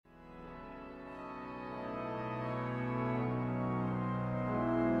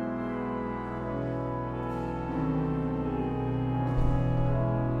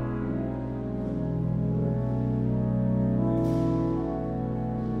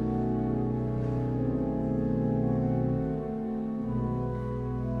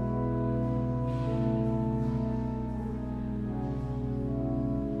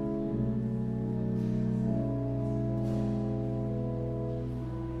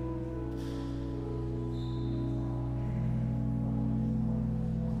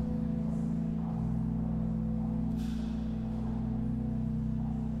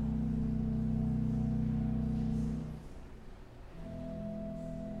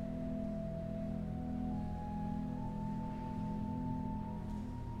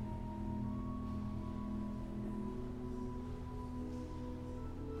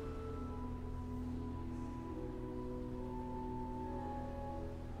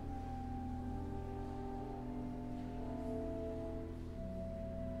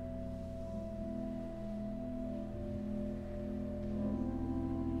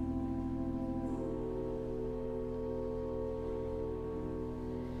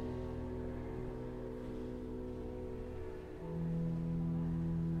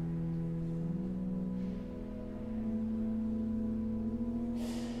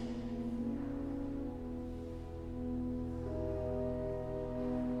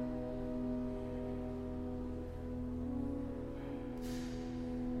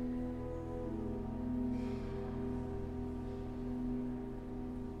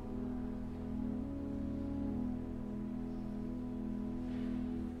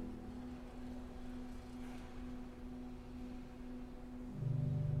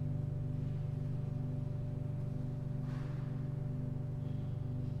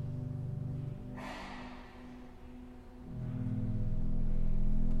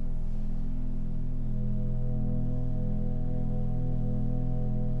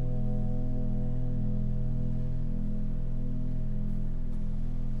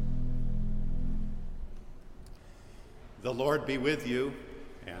The Lord be with you,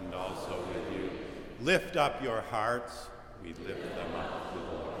 and also with you. Lift up your hearts. We lift them up to the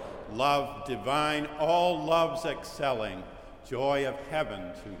Lord. Love divine, all loves excelling, joy of heaven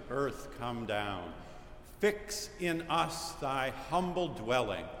to earth come down. Fix in us thy humble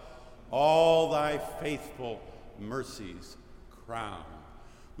dwelling, all thy faithful mercies crown.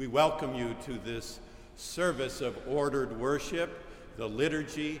 We welcome you to this service of ordered worship. The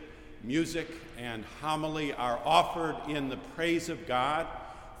liturgy, music, and homily are offered in the praise of God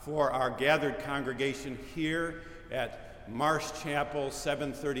for our gathered congregation here at Marsh Chapel,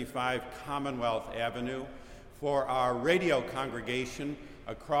 735 Commonwealth Avenue, for our radio congregation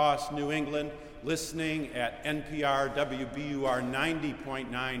across New England, listening at NPR WBUR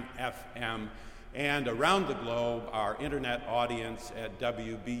 90.9 FM, and around the globe, our internet audience at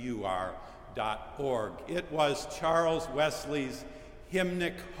WBUR.org. It was Charles Wesley's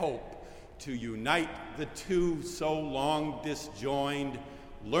hymnic hope to unite the two so long disjoined,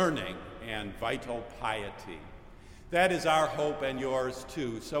 learning and vital piety. That is our hope and yours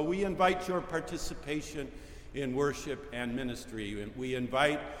too. So we invite your participation in worship and ministry. We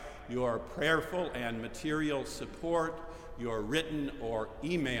invite your prayerful and material support, your written or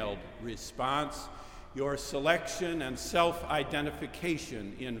emailed response, your selection and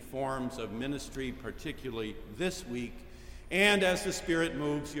self-identification in forms of ministry, particularly this week, and as the Spirit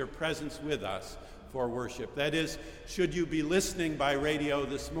moves, your presence with us for worship. That is, should you be listening by radio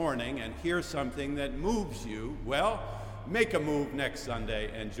this morning and hear something that moves you, well, make a move next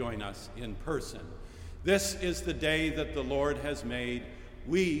Sunday and join us in person. This is the day that the Lord has made.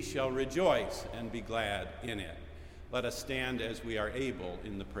 We shall rejoice and be glad in it. Let us stand as we are able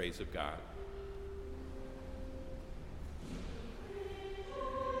in the praise of God.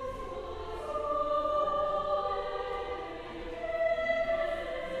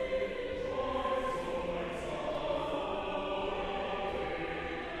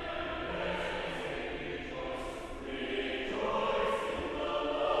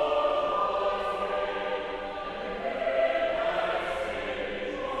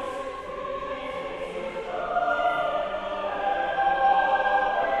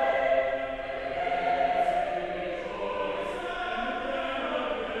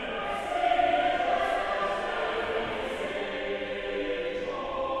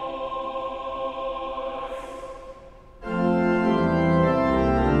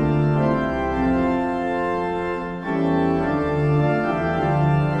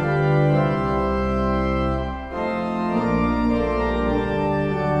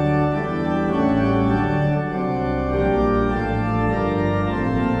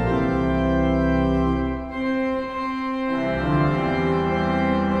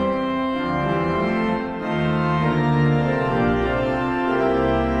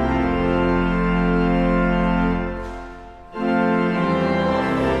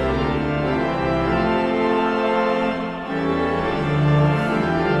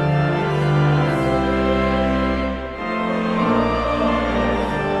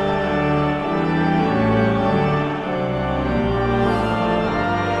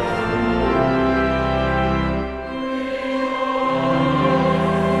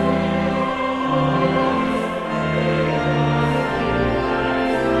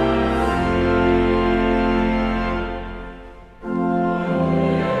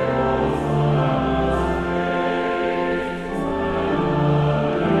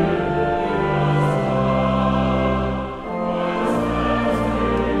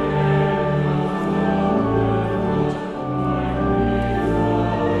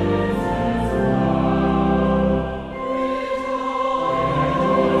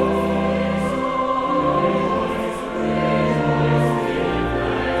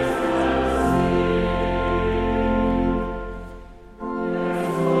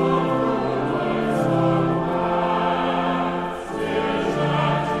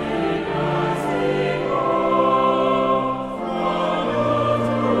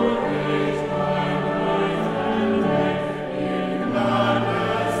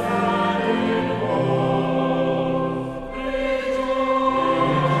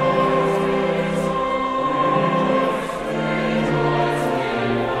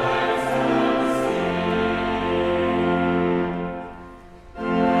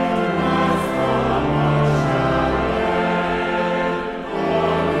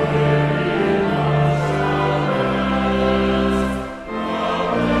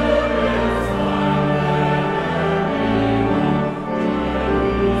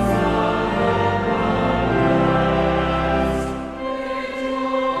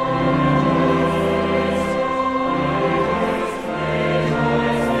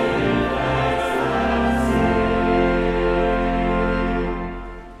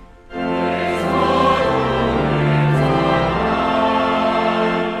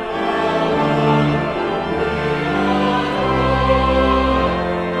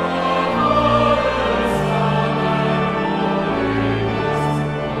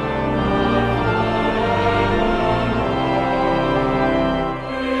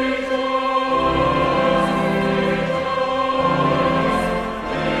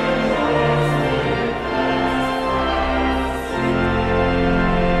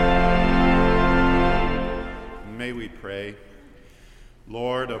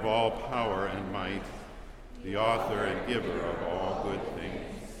 Lord of all power and might, the author and giver of all good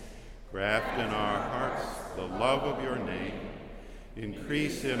things, graft in our hearts the love of your name,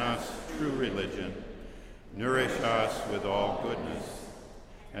 increase in us true religion, nourish us with all goodness,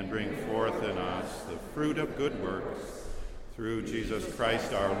 and bring forth in us the fruit of good works, through Jesus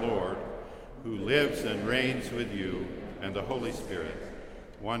Christ our Lord, who lives and reigns with you and the Holy Spirit,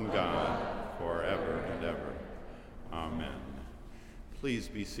 one God, forever and ever. Amen. Please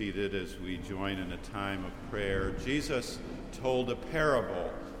be seated as we join in a time of prayer. Jesus told a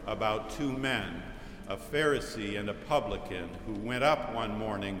parable about two men, a Pharisee and a publican, who went up one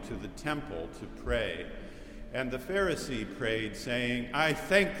morning to the temple to pray. And the Pharisee prayed, saying, I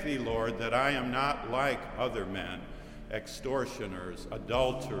thank thee, Lord, that I am not like other men, extortioners,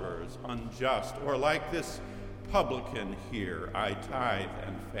 adulterers, unjust, or like this publican here, I tithe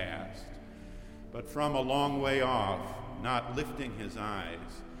and fast. But from a long way off, not lifting his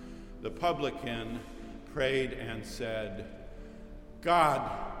eyes, the publican prayed and said, God,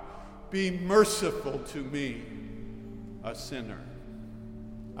 be merciful to me, a sinner.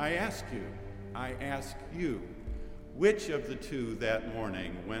 I ask you, which of the two that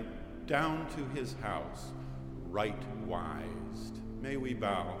morning went down to his house right-wised? May we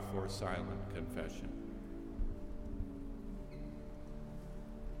bow for silent confession.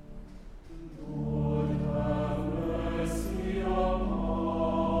 Lord, have mercy upon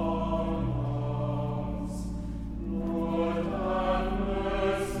us. Lord, have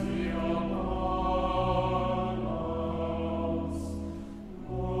mercy upon us.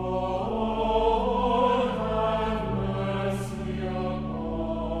 Lord, have mercy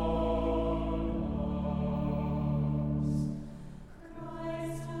upon us.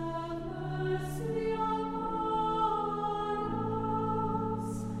 Christ, have mercy upon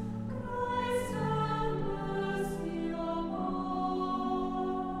us. Christ, have mercy upon us.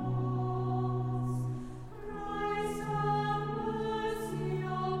 Christ, have mercy upon us. Lord, have mercy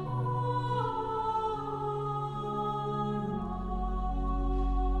upon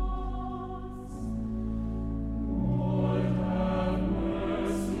us. Lord, have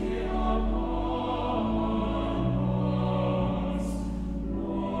mercy upon us.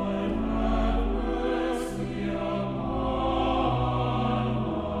 Lord, have mercy upon us.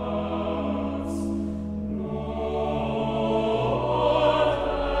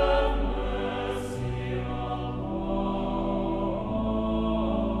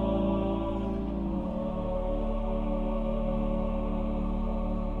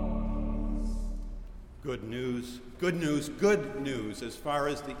 Good news, good news, good news. As far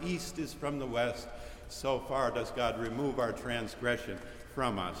as the east is from the west, so far does God remove our transgression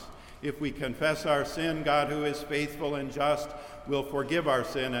from us. If we confess our sin, God, who is faithful and just, will forgive our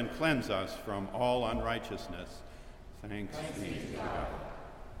sin and cleanse us from all unrighteousness. Thanks be to God.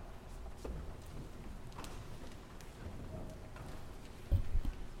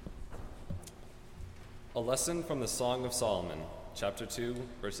 A lesson from the Song of Solomon, chapter 2,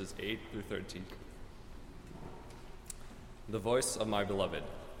 verses 8 through 13. The voice of my beloved.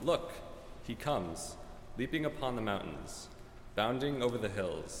 Look, he comes, leaping upon the mountains, bounding over the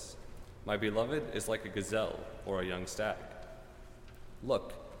hills. My beloved is like a gazelle or a young stag.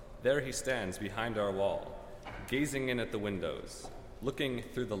 Look, there he stands behind our wall, gazing in at the windows, looking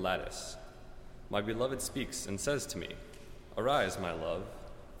through the lattice. My beloved speaks and says to me, Arise, my love,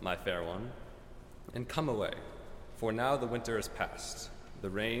 my fair one, and come away, for now the winter is past, the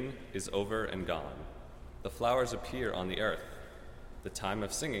rain is over and gone. The flowers appear on the earth, the time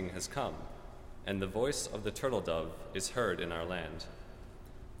of singing has come, and the voice of the turtle dove is heard in our land.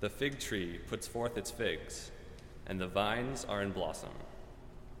 The fig tree puts forth its figs, and the vines are in blossom.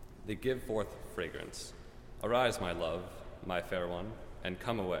 They give forth fragrance. Arise, my love, my fair one, and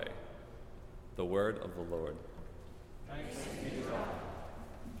come away. The word of the Lord. Thanks be to God.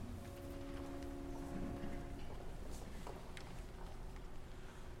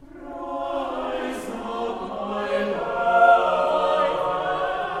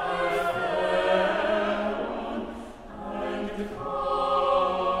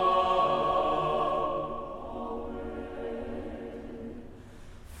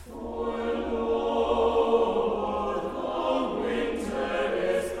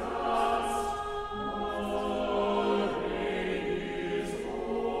 Is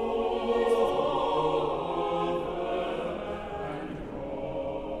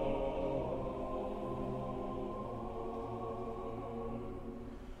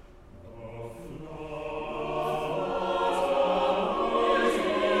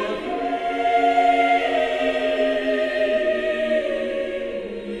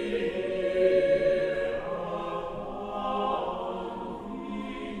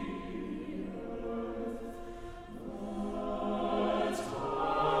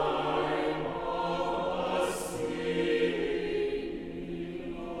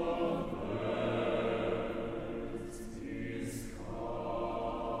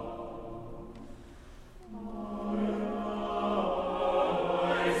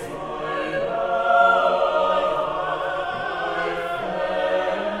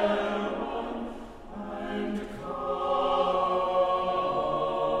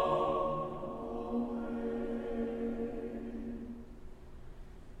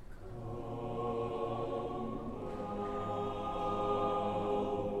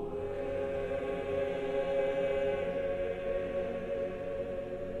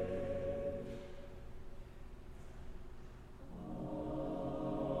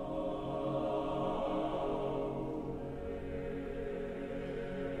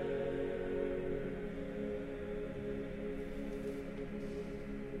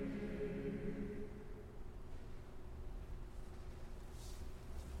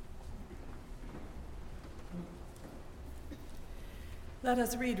Let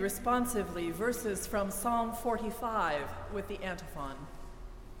us read responsively verses from Psalm 45 with the antiphon.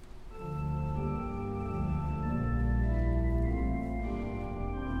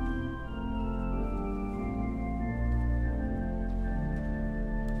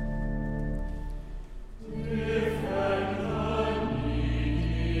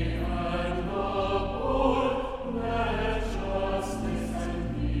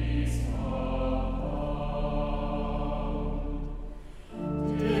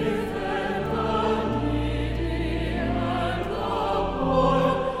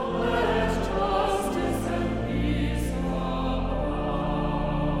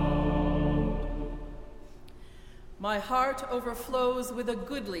 My heart overflows with a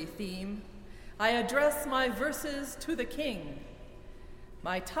goodly theme. I address my verses to the King.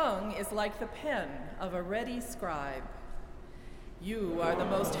 My tongue is like the pen of a ready scribe. You are the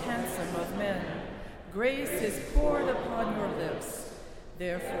most handsome of men. Grace is poured upon your lips.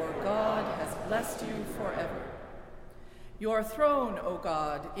 Therefore God has blessed you forever. Your throne, O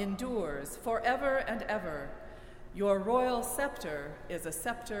God, endures forever and ever. Your royal scepter is a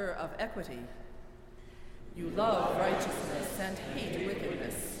scepter of equity. You love righteousness and hate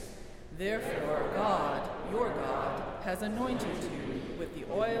wickedness. Therefore God, your God, has anointed you with the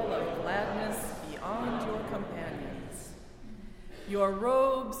oil of gladness beyond your companions. Your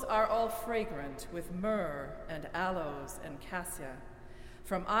robes are all fragrant with myrrh and aloes and cassia.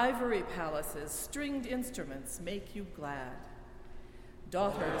 From ivory palaces, stringed instruments make you glad.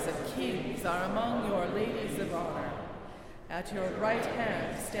 Daughters of kings are among your ladies of honor. At your right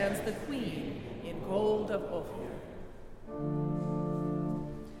hand stands the queen in gold of Ophir.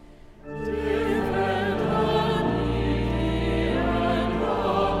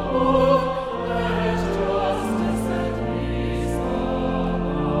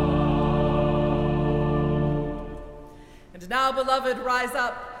 And now, beloved, rise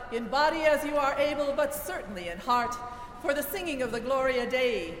up, in body as you are able, but certainly in heart, for the singing of the Gloria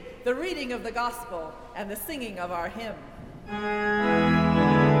Dei, the reading of the Gospel, and the singing of our hymn.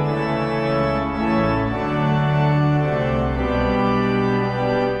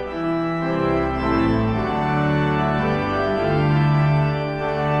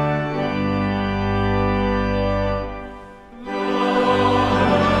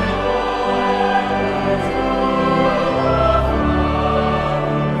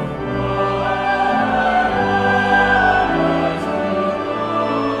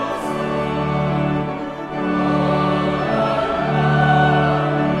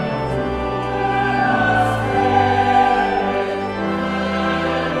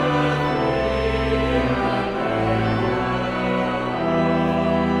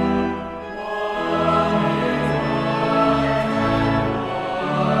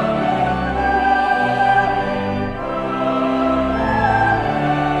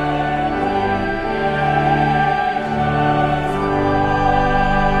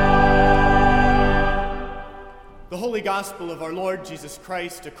 Gospel of our Lord Jesus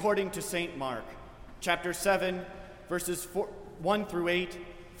Christ according to St. Mark, chapter 7, verses 1 through 8,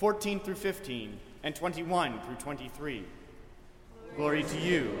 14 through 15, and 21 through 23. Glory to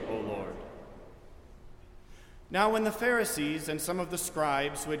you, O Lord. Now when the Pharisees and some of the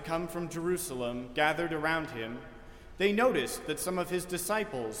scribes who had come from Jerusalem gathered around him, they noticed that some of his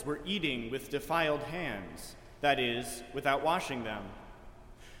disciples were eating with defiled hands, that is, without washing them.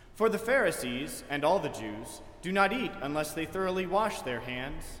 For the Pharisees and all the Jews do not eat unless they thoroughly wash their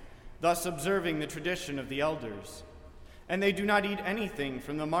hands, thus observing the tradition of the elders. And they do not eat anything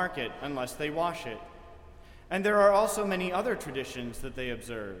from the market unless they wash it. And there are also many other traditions that they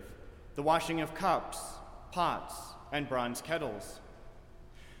observe, the washing of cups, pots, and bronze kettles.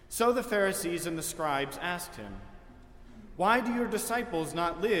 So the Pharisees and the scribes asked him, "Why do your disciples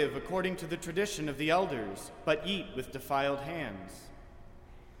not live according to the tradition of the elders, but eat with defiled hands?"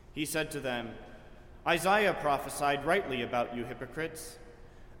 He said to them, "Isaiah prophesied rightly about you hypocrites.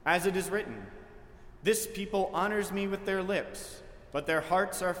 As it is written, 'This people honors me with their lips, but their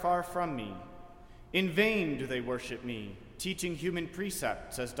hearts are far from me. In vain do they worship me, teaching human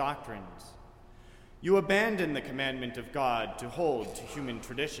precepts as doctrines. You abandon the commandment of God to hold to human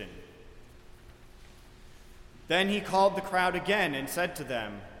tradition.'" Then he called the crowd again and said to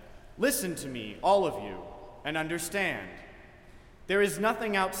them, "Listen to me, all of you, and understand. There is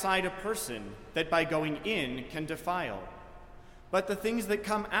nothing outside a person that by going in can defile, but the things that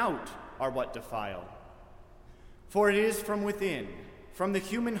come out are what defile. For it is from within, from the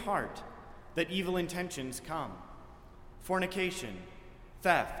human heart, that evil intentions come: fornication,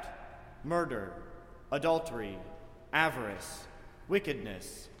 theft, murder, adultery, avarice,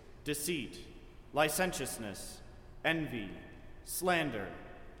 wickedness, deceit, licentiousness, envy, slander,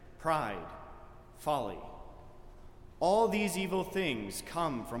 pride, folly. All these evil things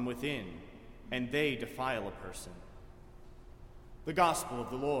come from within, and they defile a person. The Gospel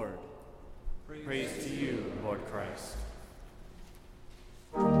of the Lord. Praise to you, Lord Christ.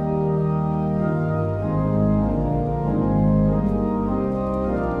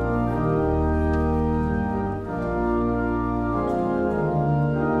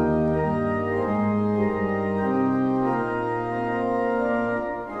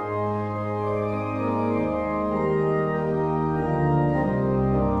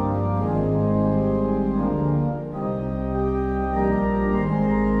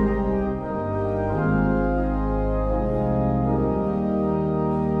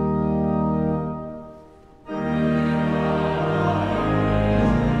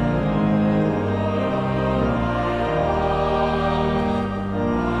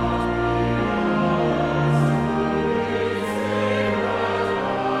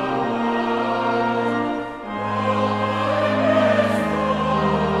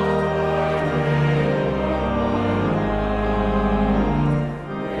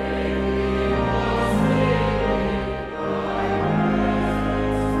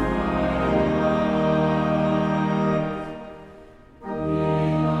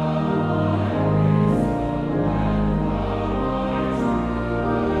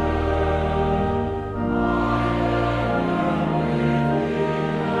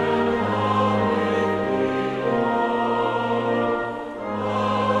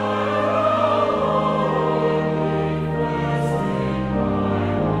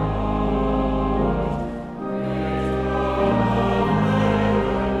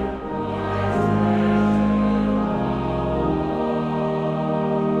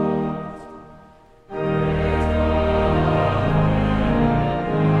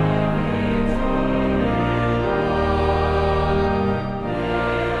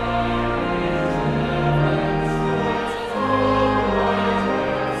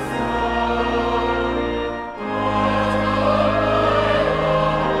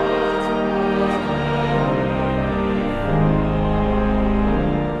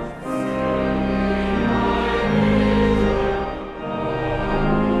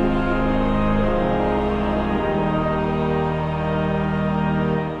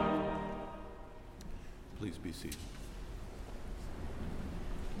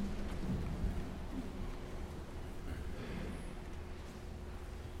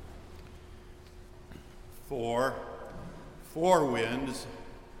 Four winds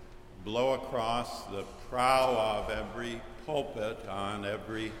blow across the prow of every pulpit on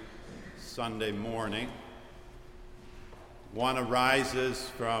every Sunday morning. One arises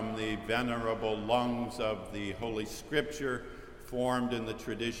from the venerable lungs of the Holy Scripture formed in the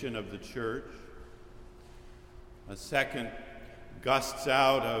tradition of the Church. A second gusts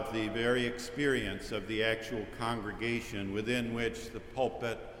out of the very experience of the actual congregation within which the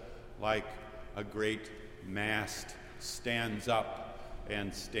pulpit, like a great mast, stands up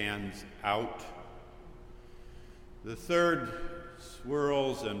and stands out. The third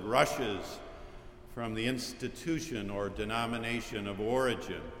swirls and rushes from the institution or denomination of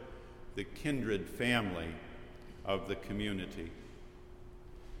origin, the kindred family of the community.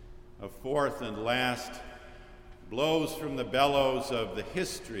 A fourth and last blows from the bellows of the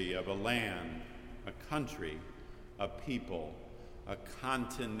history of a land, a country, a people, a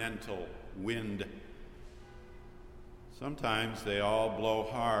continental wind. Sometimes they all blow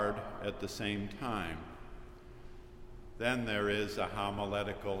hard at the same time. Then there is a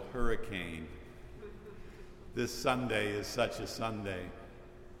homiletical hurricane. This Sunday is such a Sunday.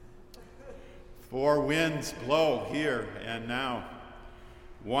 Four winds blow here and now.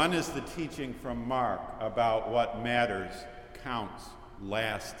 One is the teaching from Mark about what matters, counts,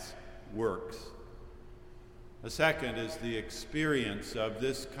 lasts, works. A second is the experience of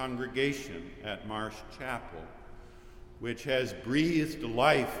this congregation at Marsh Chapel, which has breathed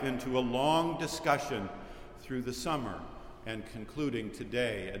life into a long discussion through the summer and concluding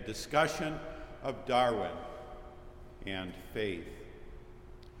today, a discussion of Darwin and faith.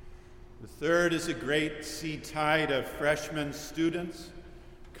 The third is a great sea tide of freshman students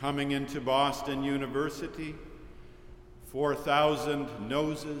coming into Boston University, 4,000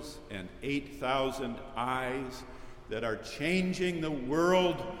 noses and 8,000 eyes that are changing the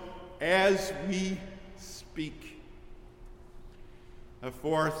world as we speak. A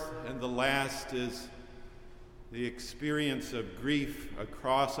fourth and the last is the experience of grief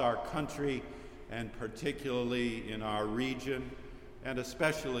across our country, and particularly in our region, and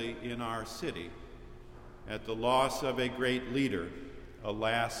especially in our city, at the loss of a great leader, a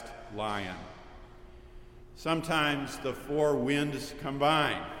last lion. Sometimes the four winds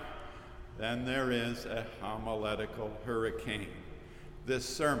combine. Then there is a homiletical hurricane. This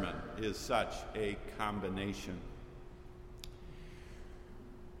sermon is such a combination.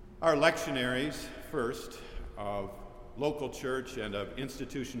 Our lectionaries, first, of local church and of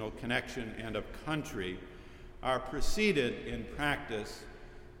institutional connection and of country, are preceded in practice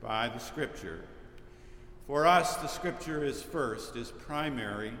by the Scripture. For us, the Scripture is first, is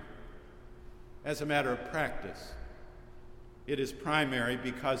primary as a matter of practice. It is primary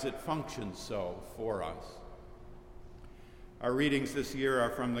because it functions so for us. Our readings this year are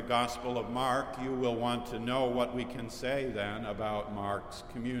from the Gospel of Mark. You will want to know what we can say then about Mark's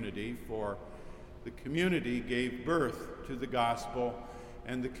community, for the community gave birth to the Gospel,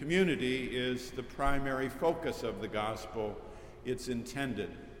 and the community is the primary focus of the Gospel, its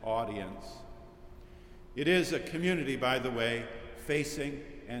intended audience. It is a community, by the way, facing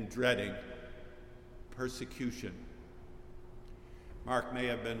and dreading persecution. Mark may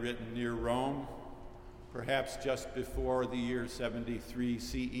have been written near Rome, perhaps just before the year 73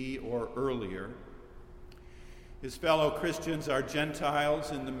 CE or earlier. His fellow Christians are Gentiles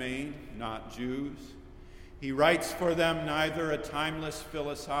in the main, not Jews. He writes for them neither a timeless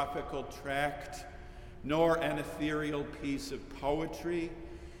philosophical tract nor an ethereal piece of poetry.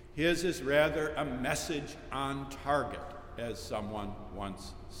 His is rather a message on target, as someone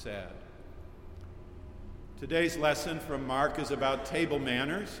once said. Today's lesson from Mark is about table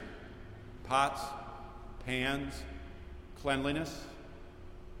manners, pots, pans, cleanliness.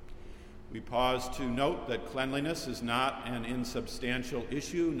 We pause to note that cleanliness is not an insubstantial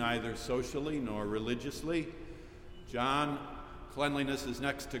issue, neither socially nor religiously. John, cleanliness is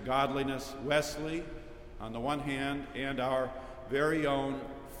next to godliness. Wesley, on the one hand, and our very own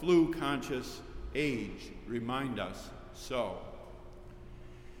flu-conscious age remind us so.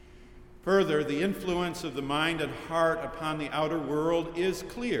 Further, the influence of the mind and heart upon the outer world is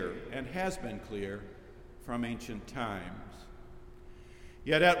clear and has been clear from ancient times.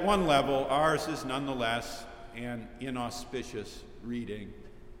 Yet at one level, ours is nonetheless an inauspicious reading.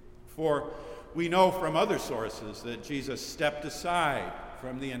 For we know from other sources that Jesus stepped aside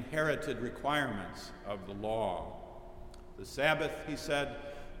from the inherited requirements of the law. The Sabbath, he said,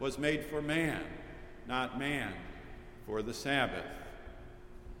 was made for man, not man for the Sabbath.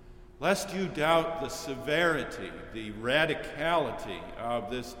 Lest you doubt the severity, the radicality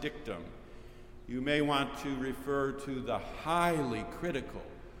of this dictum, you may want to refer to the highly critical,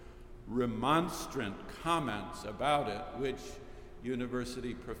 remonstrant comments about it, which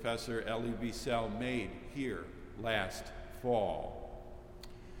University Professor Healey Willan made here last fall.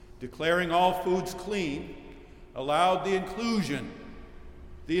 Declaring all foods clean allowed the inclusion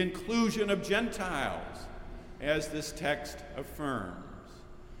of Gentiles, as this text affirms.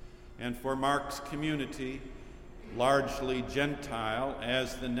 And for Mark's community, largely Gentile,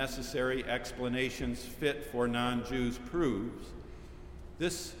 as the necessary explanations fit for non-Jews proves,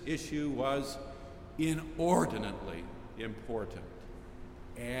 this issue was inordinately important,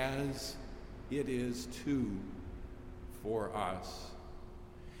 as it is too for us.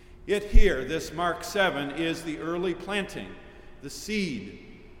 It here, this Mark 7, is the early planting, the seed,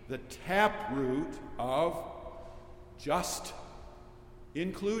 the taproot of just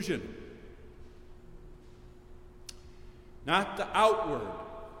inclusion. Not the outward,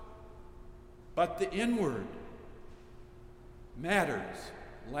 but the inward. Matters,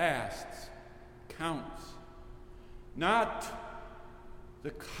 lasts, counts. Not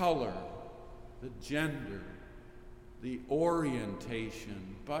the color, the gender, the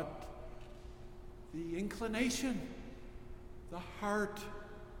orientation, but the inclination, the heart.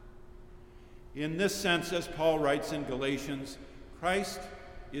 In this sense, as Paul writes in Galatians, Christ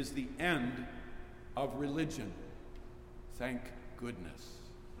is the end of religion. Thank goodness.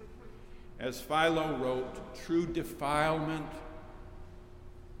 As Philo wrote, true defilement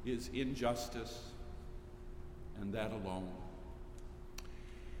is injustice, and that alone.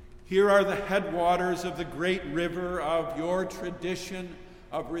 Here are the headwaters of the great river of your tradition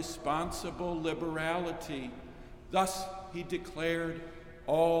of responsible liberality. Thus, he declared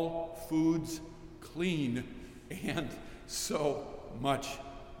all foods clean, and so much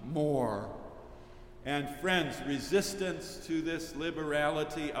more. And friends, resistance to this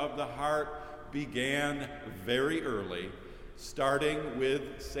liberality of the heart began very early, starting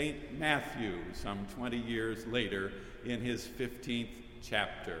with St. Matthew some 20 years later in his 15th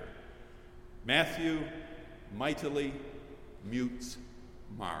chapter. Matthew mightily mutes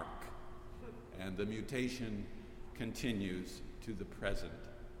Mark, and the mutation continues to the present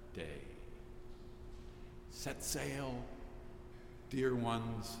day. Set sail, dear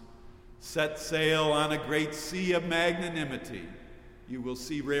ones, Set sail on a great sea of magnanimity. You will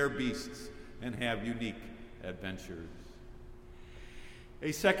see rare beasts and have unique adventures.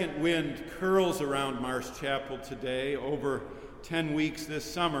 A second wind curls around Marsh Chapel today. Over 10 weeks this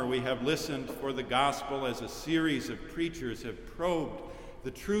summer, we have listened for the gospel as a series of preachers have probed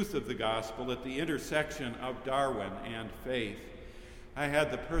the truth of the gospel at the intersection of Darwin and faith. I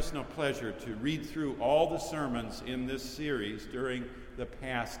had the personal pleasure to read through all the sermons in this series during the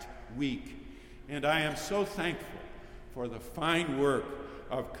past week, and I am so thankful for the fine work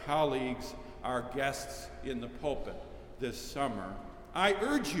of colleagues, our guests in the pulpit this summer. I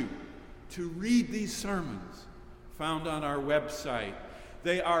urge you to read these sermons found on our website.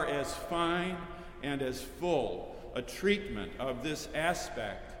 They are as fine and as full a treatment of this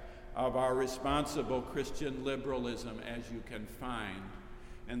aspect of our responsible Christian liberalism as you can find.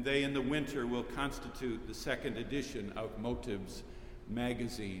 And they in the winter will constitute the second edition of Motives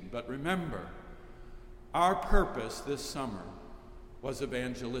magazine. But remember, our purpose this summer was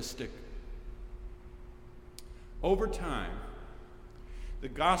evangelistic. Over time, the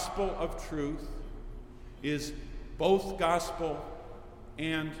gospel of truth is both gospel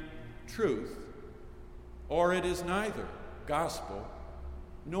and truth, or it is neither gospel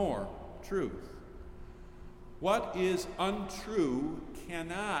nor truth. What is untrue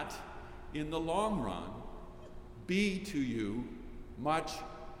cannot, in the long run, be to you much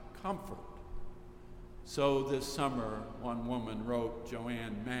comfort. So this summer, one woman wrote,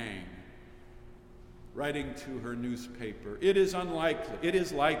 Joanne Mang, writing to her newspaper, it is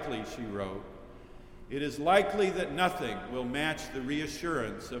likely, she wrote, it is likely that nothing will match the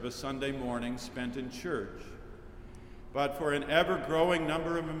reassurance of a Sunday morning spent in church. But for an ever-growing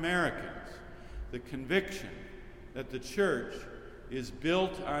number of Americans, the conviction that the church is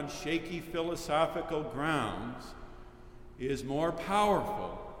built on shaky philosophical grounds is more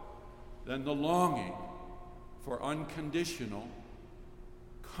powerful than the longing for unconditional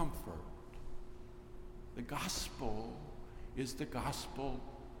comfort. The gospel is the gospel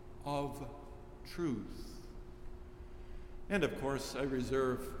of truth. And of course, I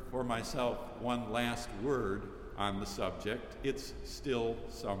reserve for myself one last word on the subject. It's still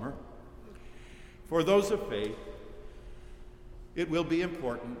summer. For those of faith, it will be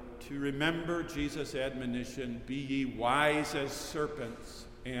important to remember Jesus' admonition, be ye wise as serpents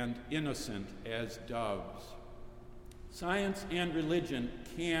and innocent as doves. Science and religion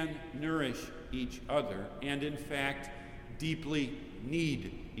can nourish each other and, in fact, deeply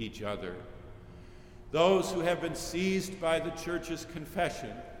need each other. Those who have been seized by the church's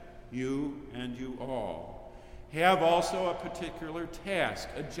confession, you and you all, have also a particular task,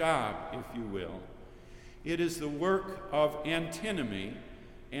 a job, if you will. It is the work of antinomy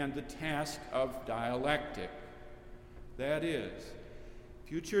and the task of dialectic. That is,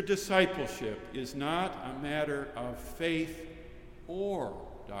 future discipleship is not a matter of faith or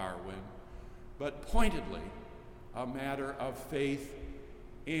Darwin, but pointedly a matter of faith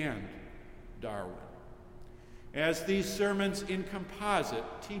and Darwin. As these sermons in composite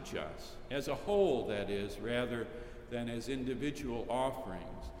teach us, as a whole, that is, rather than as individual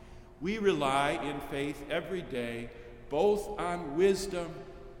offerings, we rely in faith every day both on wisdom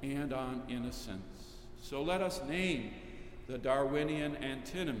and on innocence. So let us name the Darwinian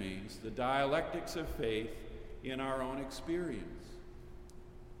antinomies, the dialectics of faith in our own experience.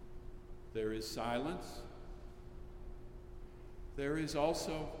 There is silence. There is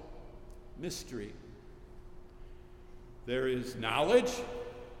also mystery. There is knowledge.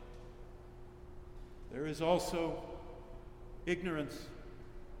 There is also ignorance.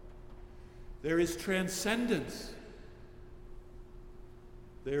 There is transcendence.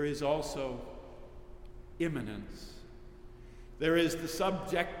 There is also immanence. There is the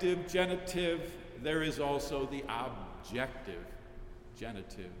subjective genitive. There is also the objective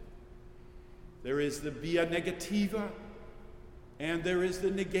genitive. There is the via negativa, and there is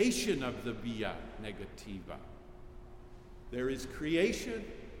the negation of the via negativa. There is creation,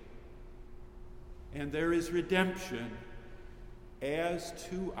 and there is redemption, as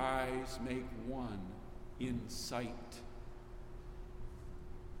two eyes make one in sight.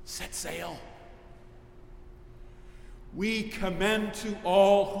 Set sail. We commend to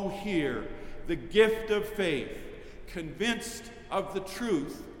all who hear the gift of faith, convinced of the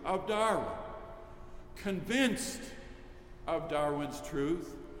truth of Darwin. Convinced of Darwin's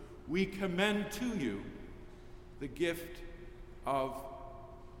truth, we commend to you the gift of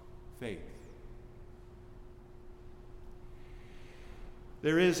faith.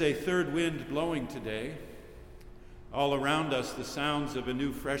 There is a third wind blowing today. All around us, the sounds of a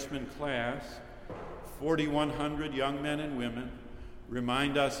new freshman class, 4,100 young men and women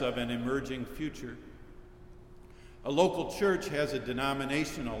remind us of an emerging future. A local church has a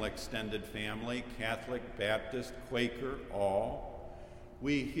denominational extended family, Catholic, Baptist, Quaker, all.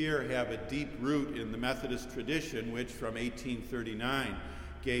 We here have a deep root in the Methodist tradition, which from 1839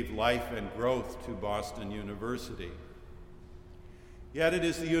 gave life and growth to Boston University. Yet it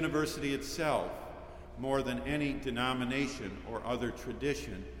is the university itself, more than any denomination or other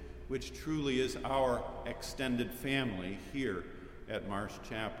tradition, which truly is our extended family here at Marsh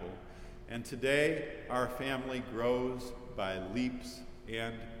Chapel. And today, our family grows by leaps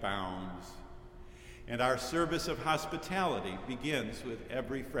and bounds. And our service of hospitality begins with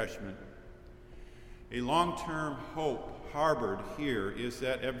every freshman. A long-term hope harbored here is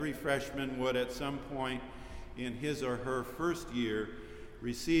that every freshman would at some point in his or her first year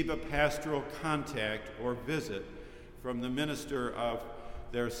receive a pastoral contact or visit from the minister of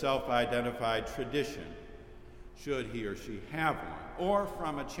their self-identified tradition, should he or she have one, or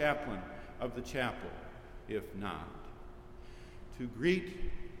from a chaplain of the chapel, if not. To greet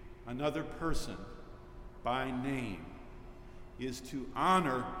another person by name is to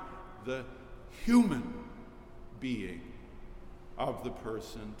honor the human being of the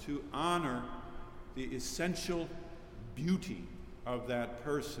person, to honor the essential beauty of that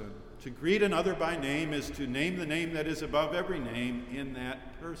person. To greet another by name is to name the name that is above every name in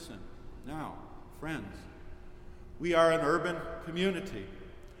that person. Now, friends, we are an urban community.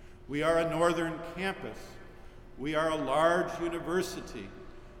 We are a northern campus. We are a large university.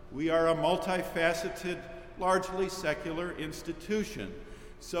 We are a multifaceted, largely secular institution.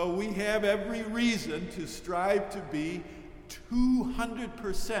 So we have every reason to strive to be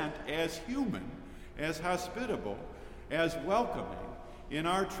 200% as human, as hospitable, as welcoming in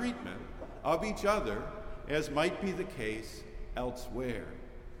our treatment of each other as might be the case elsewhere.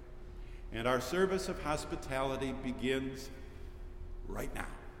 And our service of hospitality begins right now,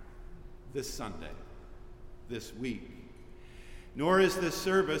 this Sunday, this week. Nor is this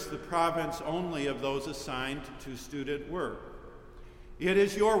service the province only of those assigned to student work. It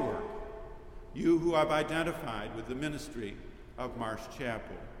is your work, you who have identified with the ministry of Marsh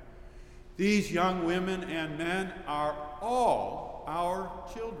Chapel. These young women and men are all our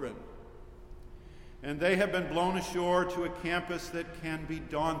children, and they have been blown ashore to a campus that can be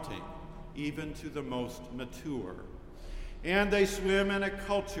daunting, even to the most mature. And they swim in a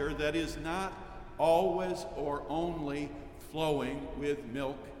culture that is not always or only flowing with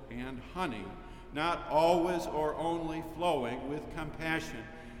milk and honey, not always or only flowing with compassion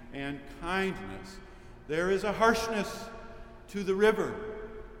and kindness. There is a harshness to the river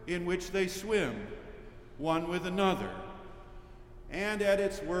in which they swim, one with another. And at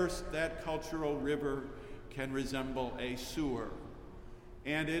its worst, that cultural river can resemble a sewer.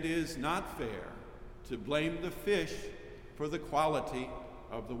 And it is not fair to blame the fish for the quality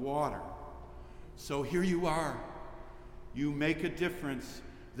of the water. So here you are. You make a difference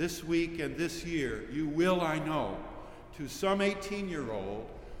this week and this year. You will, I know, to some 18-year-old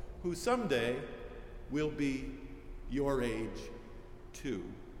who someday will be your age too.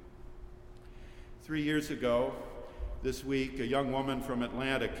 3 years ago, this week, a young woman from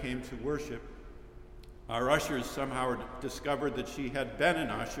Atlanta came to worship. Our ushers somehow discovered that she had been an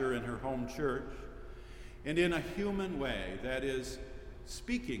usher in her home church, and in a human way, that is,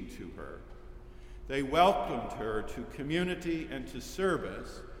 speaking to her, they welcomed her to community and to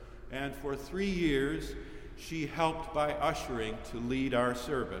service, and for 3 years, she helped by ushering to lead our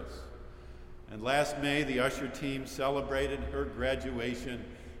service. And last May, the usher team celebrated her graduation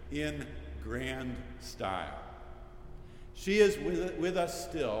in grand style. She is with us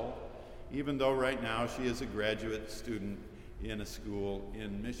still, even though right now she is a graduate student in a school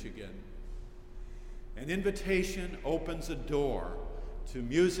in Michigan. An invitation opens a door to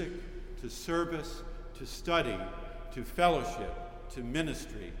music, to service, to study, to fellowship, to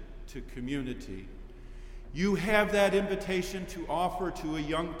ministry, to community. You have that invitation to offer to a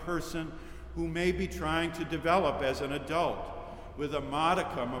young person who may be trying to develop as an adult with a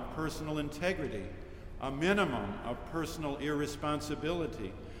modicum of personal integrity, a minimum of personal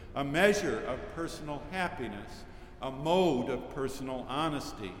irresponsibility, a measure of personal happiness, a mode of personal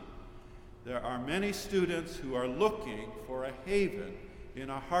honesty. There are many students who are looking for a haven in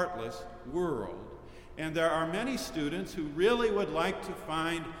a heartless world. And there are many students who really would like to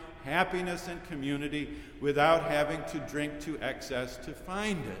find happiness and community without having to drink to excess to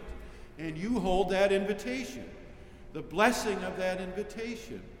find it. And you hold that invitation, the blessing of that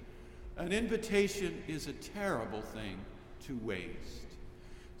invitation. An invitation is a terrible thing to waste.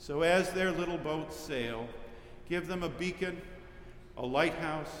 So as their little boats sail, give them a beacon, a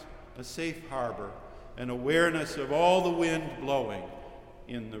lighthouse, a safe harbor, an awareness of all the wind blowing,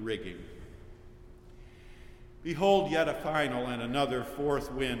 in the rigging. Behold yet a final and another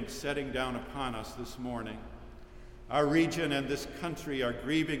fourth wind setting down upon us this morning. Our region and this country are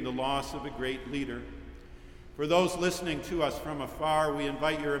grieving the loss of a great leader. For those listening to us from afar, we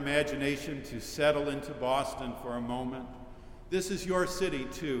invite your imagination to settle into Boston for a moment. This is your city,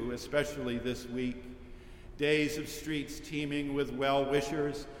 too, especially this week. Days of streets teeming with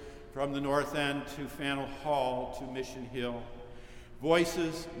well-wishers from the North End to Faneuil Hall to Mission Hill.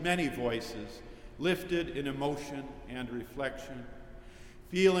 Voices, many voices, lifted in emotion and reflection.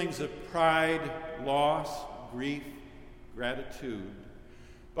 Feelings of pride, loss, grief, gratitude.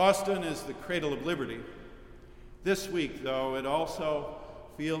 Boston is the cradle of liberty. This week, though, it also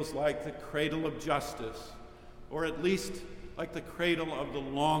feels like the cradle of justice, or at least like the cradle of the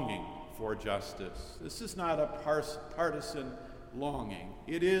longing for justice. This is not a partisan longing.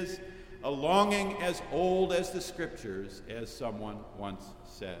 It is a longing as old as the Scriptures, as someone once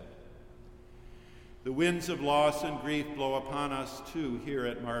said. The winds of loss and grief blow upon us, too, here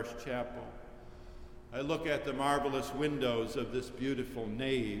at Marsh Chapel. I look at the marvelous windows of this beautiful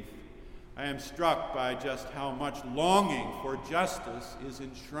nave. I am struck by just how much longing for justice is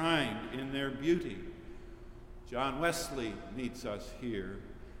enshrined in their beauty. John Wesley meets us here.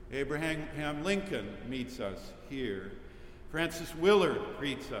 Abraham Lincoln meets us here. Francis Willard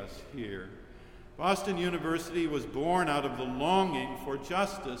greets us here. Boston University was born out of the longing for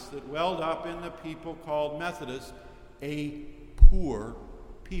justice that welled up in the people called Methodists, a poor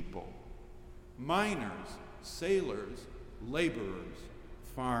people. Miners, sailors, laborers,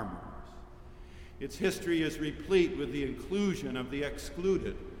 farmers. Its history is replete with the inclusion of the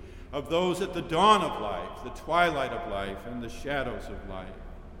excluded, of those at the dawn of life, the twilight of life, and the shadows of life.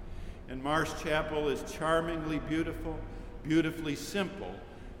 And Marsh Chapel is charmingly beautiful, beautifully simple,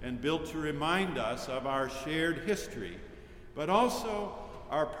 and built to remind us of our shared history, but also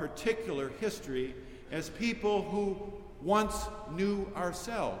our particular history as people who once knew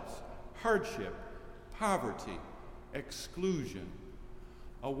ourselves, hardship, poverty, exclusion.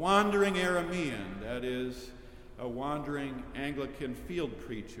 A wandering Aramean, that is, a wandering Anglican field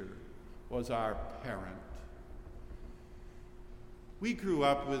preacher, was our parent. We grew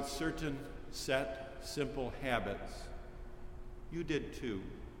up with certain set, simple habits. You did too.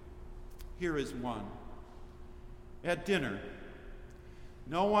 Here is one. At dinner,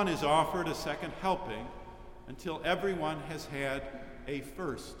 no one is offered a second helping until everyone has had a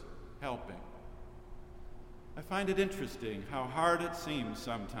first helping. I find it interesting how hard it seems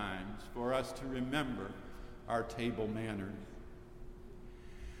sometimes for us to remember our table manners.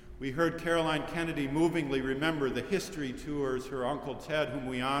 We heard Caroline Kennedy movingly remember the history tours her Uncle Ted, whom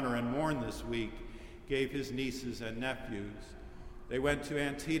we honor and mourn this week, gave his nieces and nephews. They went to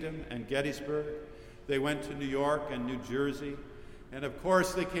Antietam and Gettysburg. They went to New York and New Jersey. And of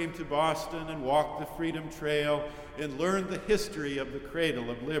course, they came to Boston and walked the Freedom Trail and learned the history of the cradle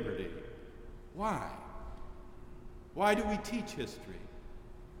of liberty. Why? Why do we teach history?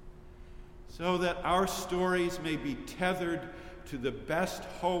 So that our stories may be tethered to the best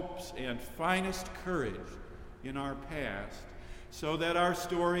hopes and finest courage in our past, so that our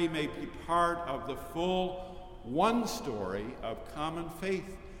story may be part of the full one story of common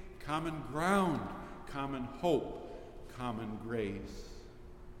faith, common ground, common hope, common grace.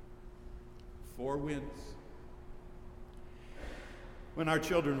 4 winds. When our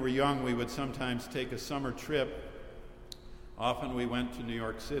children were young, we would sometimes take a summer trip. Often we went to New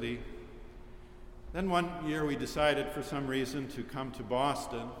York City. Then one year we decided for some reason to come to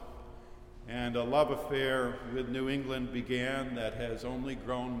Boston, and a love affair with New England began that has only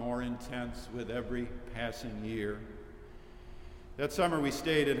grown more intense with every passing year. That summer we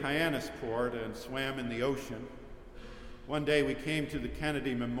stayed in Hyannisport and swam in the ocean. One day we came to the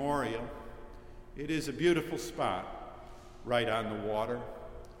Kennedy Memorial. It is a beautiful spot, right on the water.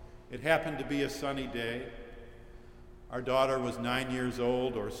 It happened to be a sunny day. Our daughter was 9 years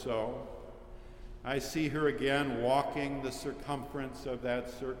old or so. I see her again walking the circumference of that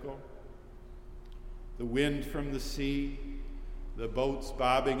circle. The wind from the sea, the boats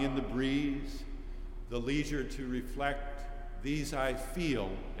bobbing in the breeze, the leisure to reflect, these I feel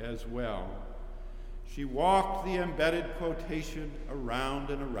as well. She walked the embedded quotation around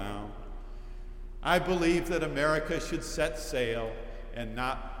and around. I believe that America should set sail and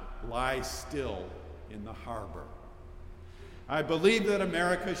not lie still in the harbor. I believe that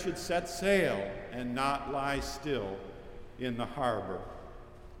America should set sail and not lie still in the harbor.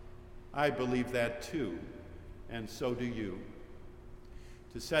 I believe that too, and so do you.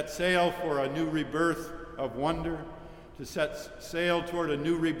 To set sail for a new rebirth of wonder, to set sail toward a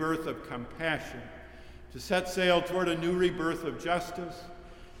new rebirth of compassion, to set sail toward a new rebirth of justice,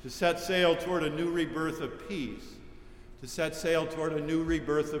 to set sail toward a new rebirth of peace, to set sail toward a new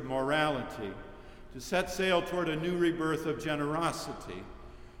rebirth of morality, to set sail toward a new rebirth of generosity,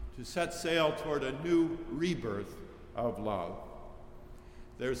 to set sail toward a new rebirth of love.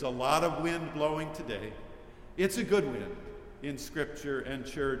 There's a lot of wind blowing today. It's a good wind in Scripture and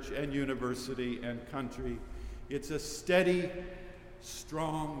church and university and country. It's a steady,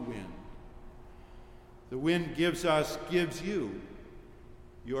 strong wind. The wind gives you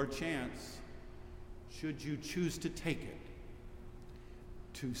your chance, should you choose to take it,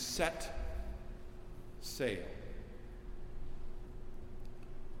 to set sail.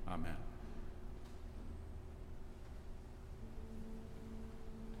 Amen.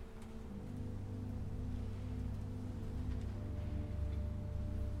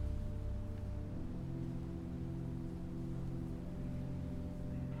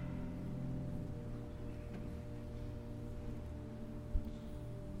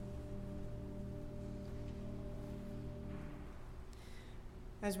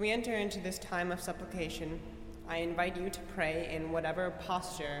 As we enter into this time of supplication, I invite you to pray in whatever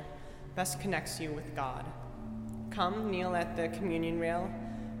posture best connects you with God. Come, kneel at the communion rail,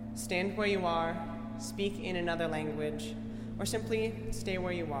 stand where you are, speak in another language, or simply stay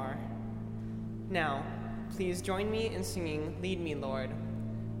where you are. Now, please join me in singing "Lead Me, Lord,"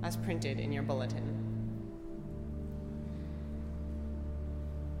 as printed in your bulletin.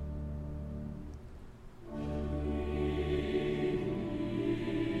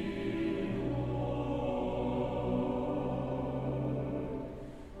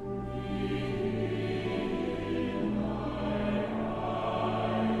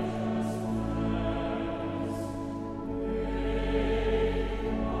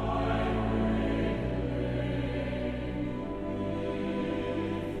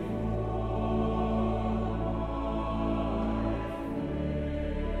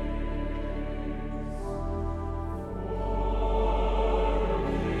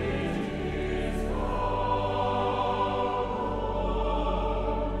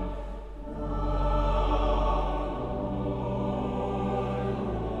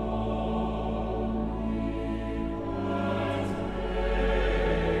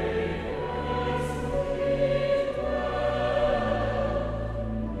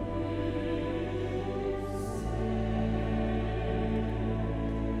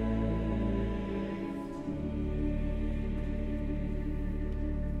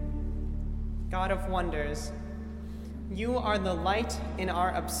 God of wonders, you are the light in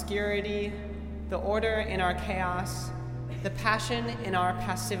our obscurity, the order in our chaos, the passion in our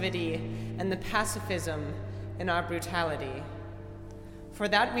passivity, and the pacifism in our brutality. For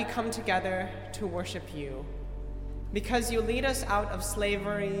that we come together to worship you, because you lead us out of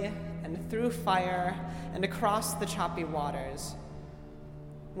slavery and through fire and across the choppy waters.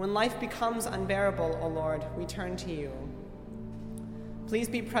 When life becomes unbearable, O Lord, we turn to you. Please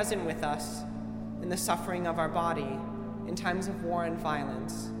be present with us in the suffering of our body in times of war and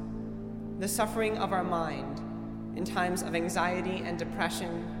violence, the suffering of our mind in times of anxiety and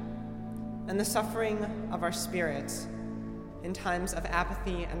depression, and the suffering of our spirits in times of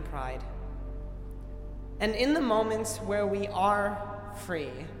apathy and pride. And in the moments where we are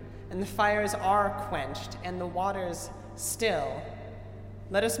free, and the fires are quenched, and the waters still,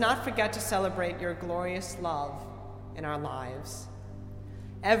 let us not forget to celebrate your glorious love in our lives.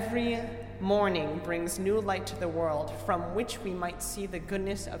 Every morning brings new light to the world, from which we might see the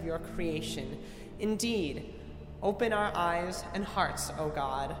goodness of your creation. Indeed, open our eyes and hearts, O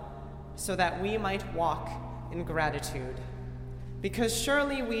God, so that we might walk in gratitude. Because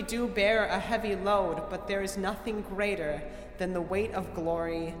surely we do bear a heavy load, but there is nothing greater than the weight of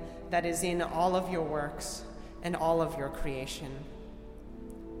glory that is in all of your works and all of your creation.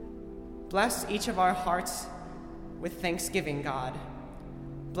 Bless each of our hearts with thanksgiving, God.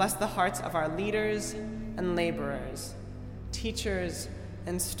 Bless the hearts of our leaders and laborers, teachers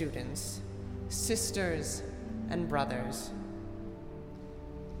and students, sisters and brothers.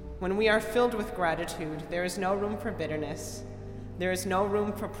 When we are filled with gratitude, there is no room for bitterness, there is no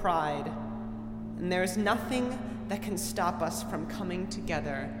room for pride, and there is nothing that can stop us from coming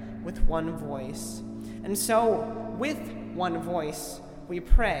together with one voice. And so, with one voice, we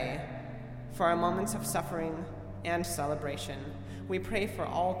pray for our moments of suffering and celebration. We pray for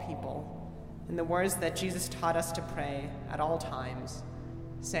all people in the words that Jesus taught us to pray at all times,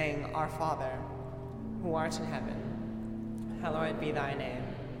 saying, Our Father, who art in heaven, hallowed be thy name.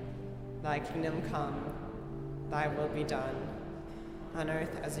 Thy kingdom come, thy will be done, on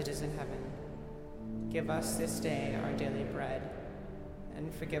earth as it is in heaven. Give us this day our daily bread,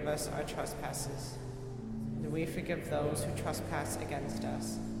 and forgive us our trespasses, and we forgive those who trespass against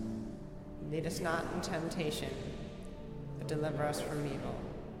us. Lead us not in temptation, but deliver us from evil.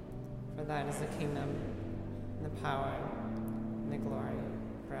 For thine is the kingdom, and the power, and the glory,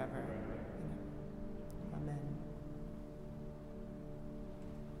 forever. Amen.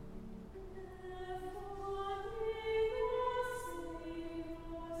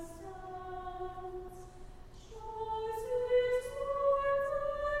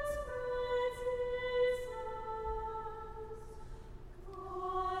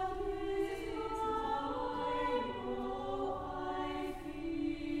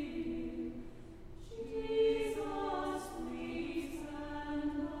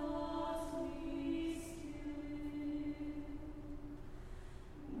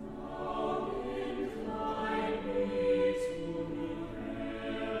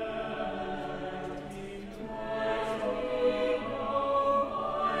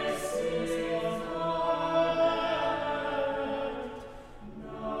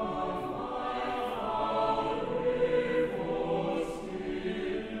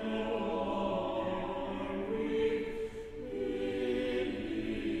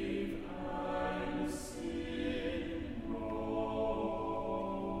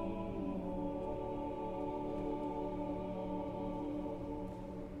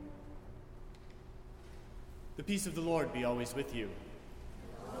 The peace of the Lord be always with you.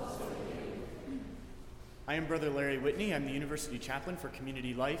 I am Brother Larry Whitney. I'm the University Chaplain for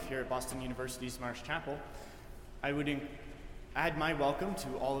Community Life here at Boston University's Marsh Chapel. I would add my welcome to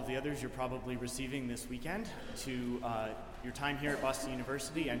all of the others you're probably receiving this weekend, to your time here at Boston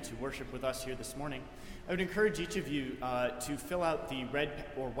University, and to worship with us here this morning. I would encourage each of you to fill out the red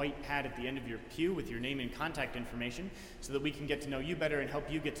or white pad at the end of your pew with your name and contact information so that we can get to know you better and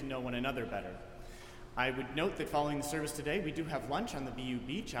help you get to know one another better. I would note that following the service today, we do have lunch on the BU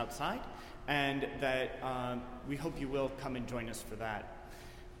beach outside, and that we hope you will come and join us for that.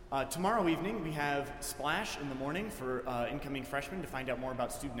 Tomorrow evening, we have Splash in the morning for incoming freshmen to find out more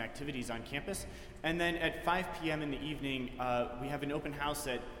about student activities on campus. And then at 5 p.m. in the evening, we have an open house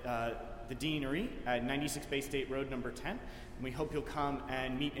at the Deanery at 96 Bay State Road, number 10. And we hope you'll come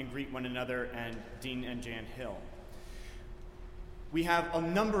and meet and greet one another and Dean and Jan Hill. We have a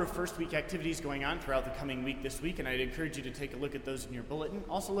number of first week activities going on throughout the coming week this week, and I'd encourage you to take a look at those in your bulletin.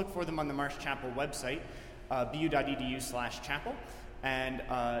 Also look for them on the Marsh Chapel website, bu.edu/chapel, and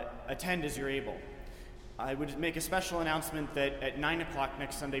attend as you're able. I would make a special announcement that at 9 o'clock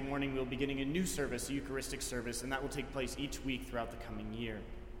next Sunday morning, we'll be beginning a new service, a Eucharistic service, and that will take place each week throughout the coming year.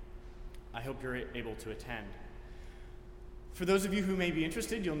 I hope you're able to attend. For those of you who may be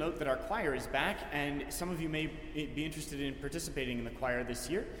interested, you'll note that our choir is back, and some of you may be interested in participating in the choir this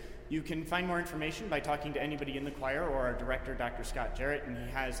year. You can find more information by talking to anybody in the choir or our director, Dr. Scott Jarrett, and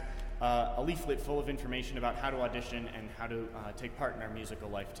he has a leaflet full of information about how to audition and how to take part in our musical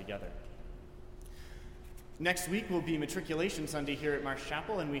life together. Next week will be Matriculation Sunday here at Marsh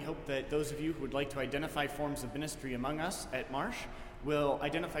Chapel, and we hope that those of you who would like to identify forms of ministry among us at Marsh will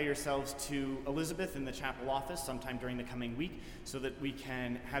identify yourselves to Elizabeth in the chapel office sometime during the coming week so that we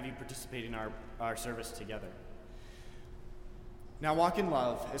can have you participate in our service together. Now walk in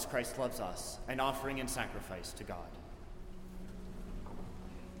love as Christ loves us, an offering and sacrifice to God.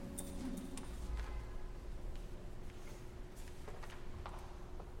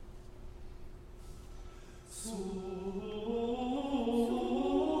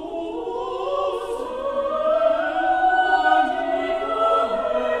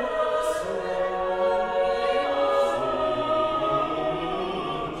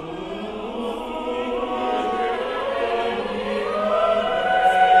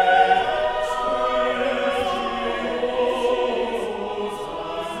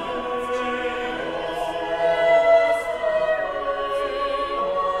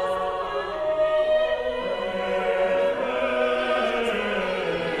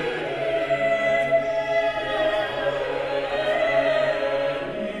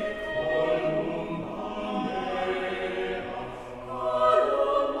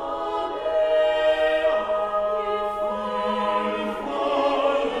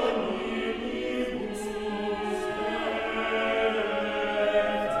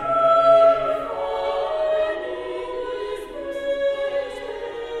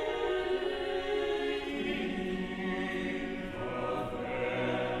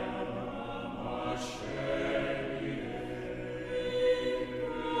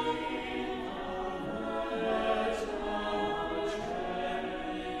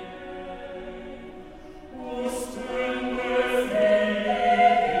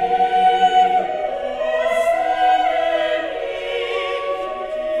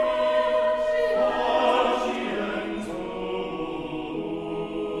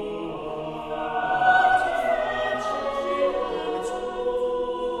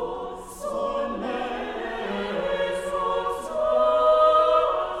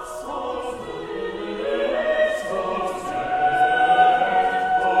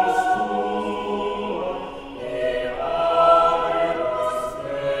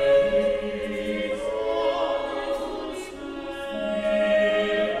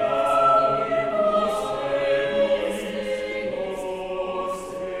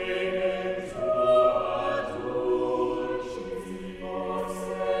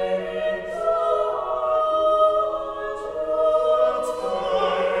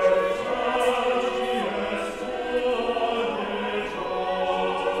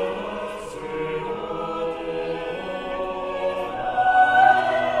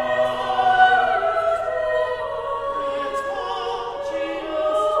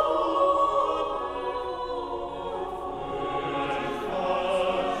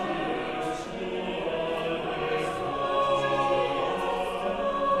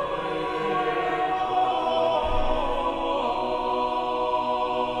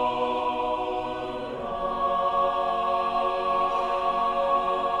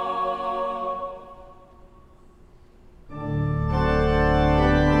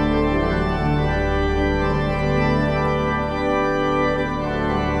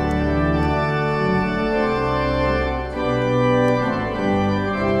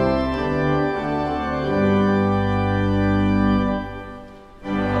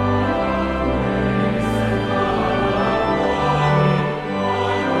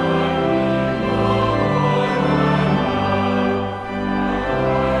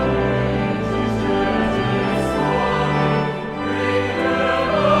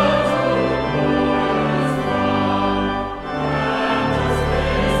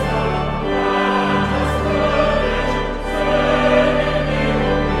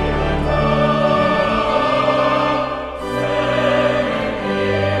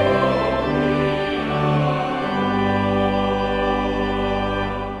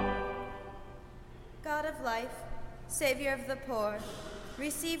 savior of the poor,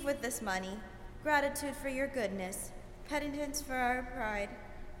 receive with this money gratitude for your goodness, penitence for our pride,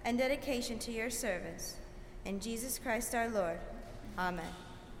 and dedication to your service. In Jesus Christ our Lord. Amen.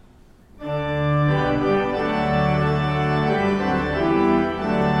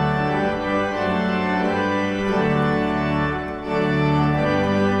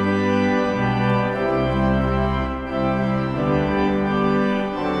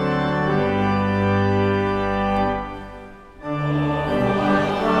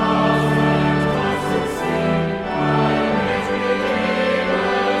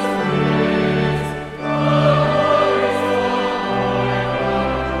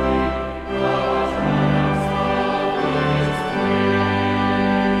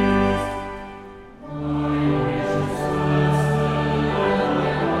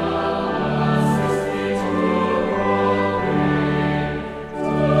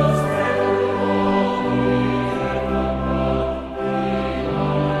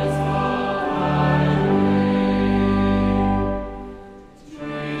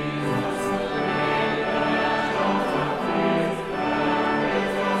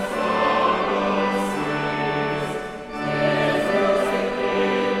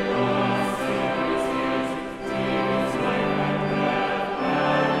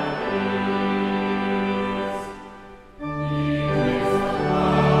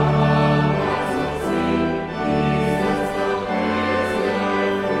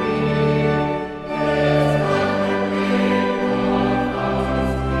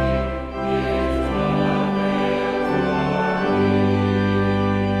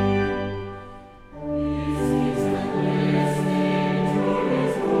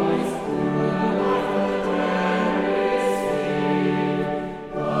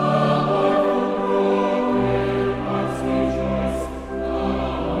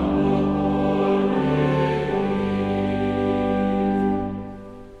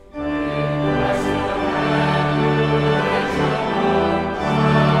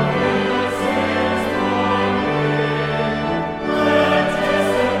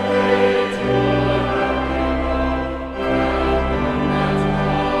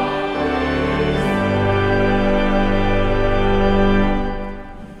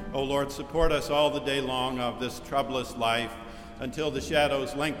 Support us all the day long of this troublous life until the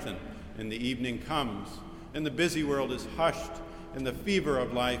shadows lengthen and the evening comes and the busy world is hushed and the fever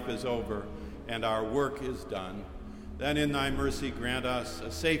of life is over and our work is done. Then in thy mercy grant us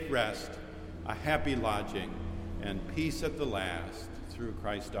a safe rest, a happy lodging, and peace at the last through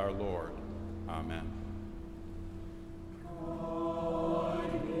Christ our Lord. Amen.